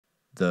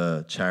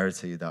the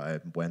charity that I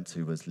went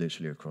to was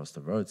literally across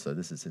the road. So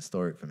this is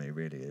historic for me,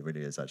 really. It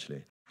really is,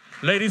 actually.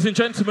 Ladies and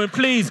gentlemen,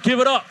 please give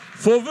it up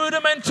for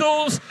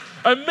Rudimental's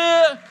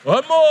Amir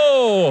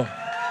Amor.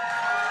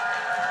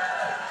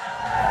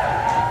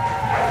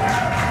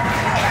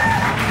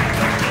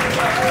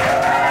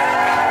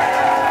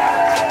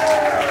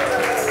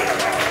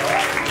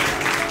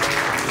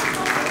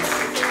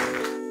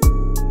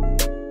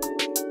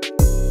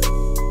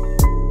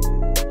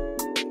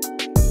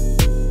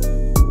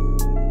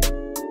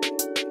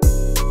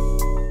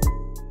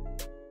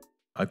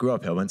 I grew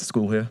up here. I went to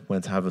school here,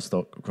 went to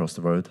Haverstock across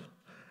the road.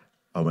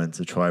 I went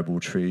to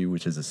Tribal Tree,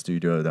 which is a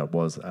studio that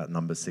was at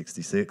number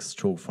 66,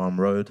 Chalk Farm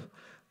Road.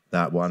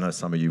 That one, I know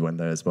some of you went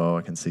there as well.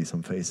 I can see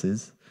some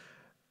faces.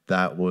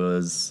 That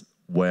was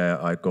where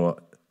I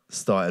got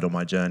started on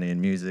my journey in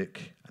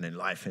music and in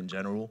life in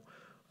general.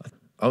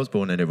 I was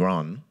born in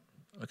Iran.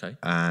 Okay.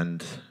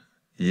 And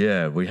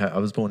yeah, I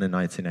was born in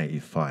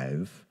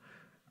 1985.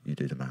 You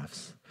do the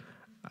maths.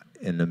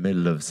 In the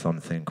middle of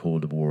something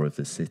called the War of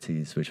the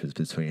Cities, which was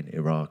between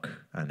Iraq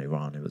and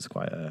Iran. It was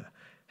quite a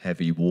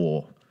heavy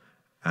war.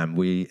 And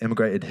we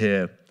immigrated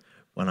here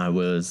when I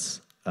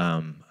was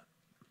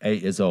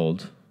 8 years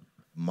old.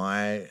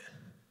 My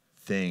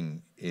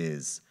thing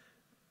is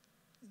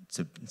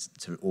to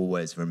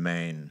always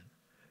remain,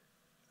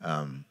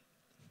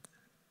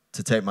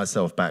 to take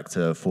myself back to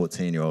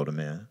 14-year-old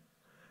Amir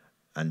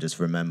and just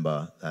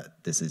remember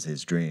that this is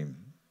his dream.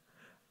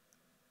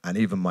 And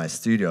even my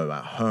studio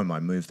at home, I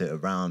moved it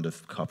around a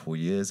couple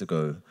years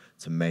ago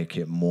to make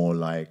it more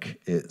like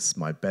it's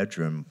my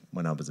bedroom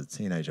when I was a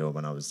teenager or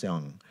when I was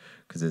young,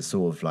 because it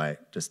sort of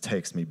like just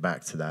takes me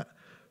back to that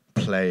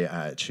play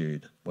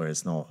attitude where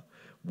it's not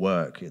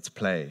work, it's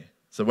play.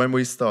 So when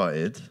we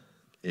started,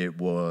 it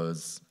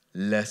was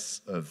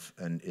less of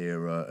an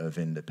era of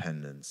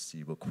independence.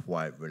 You were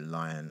quite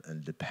reliant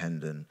and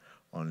dependent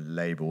on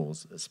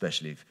labels,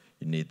 especially if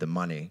you need the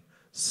money.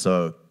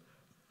 So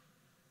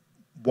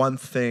one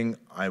thing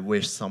I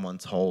wish someone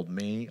told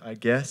me, I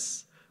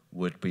guess,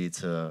 would be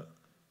to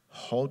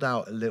hold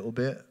out a little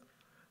bit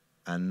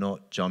and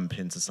not jump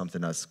into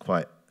something that's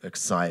quite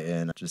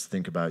exciting. Just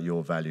think about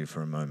your value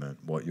for a moment,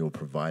 what you're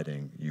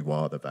providing. You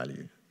are the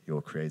value.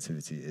 Your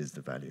creativity is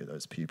the value.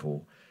 Those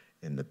people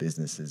in the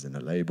businesses, in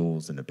the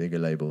labels, in the bigger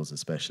labels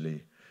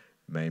especially,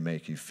 may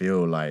make you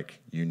feel like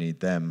you need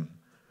them,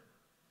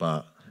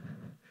 but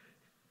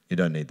you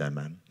don't need them,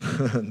 man.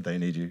 They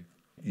need you.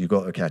 You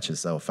got to catch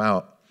yourself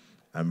out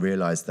and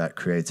realize that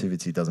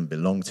creativity doesn't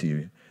belong to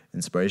you.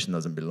 Inspiration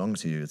doesn't belong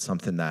to you. It's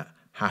something that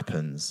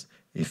happens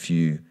if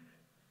you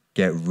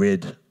get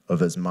rid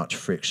of as much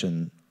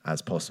friction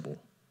as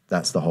possible.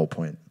 That's the whole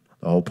point.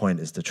 The whole point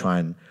is to try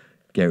and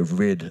get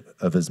rid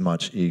of as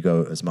much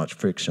ego, as much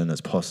friction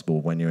as possible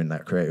when you're in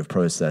that creative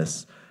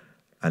process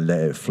and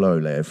let it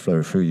flow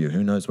through you.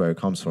 Who knows where it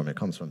comes from? It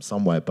comes from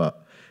somewhere,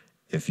 but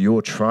if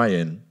you're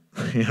trying,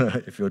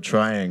 if you're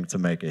trying to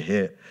make a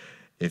hit,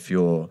 if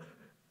you're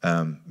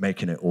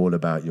making it all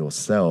about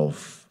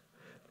yourself,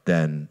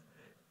 then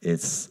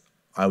it's,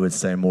 I would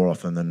say more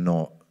often than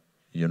not,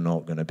 you're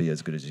not going to be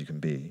as good as you can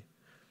be.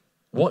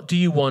 What do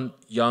you want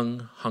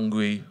young,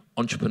 hungry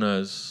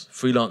entrepreneurs,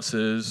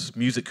 freelancers,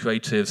 music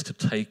creatives to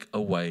take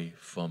away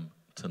from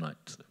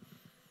tonight?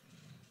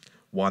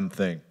 One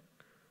thing.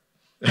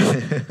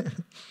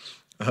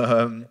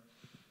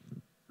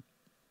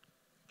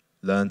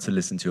 Learn to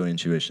listen to your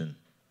intuition.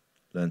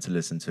 Learn to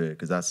listen to it,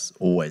 because that's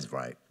always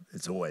right.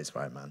 It's always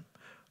right, man.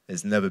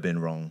 It's never been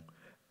wrong.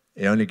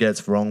 It only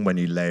gets wrong when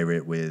you layer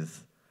it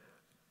with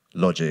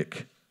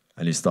logic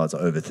and you start to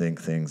overthink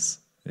things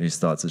and you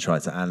start to try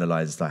to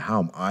analyze. It's like, how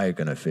am I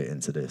going to fit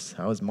into this?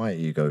 How does my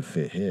ego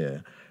fit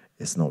here?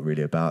 It's not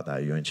really about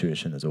that. Your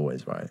intuition is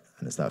always right.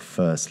 And it's that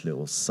first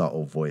little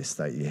subtle voice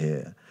that you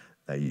hear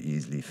that you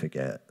easily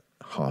forget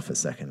half a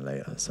second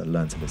later. So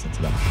learn to listen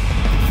to that.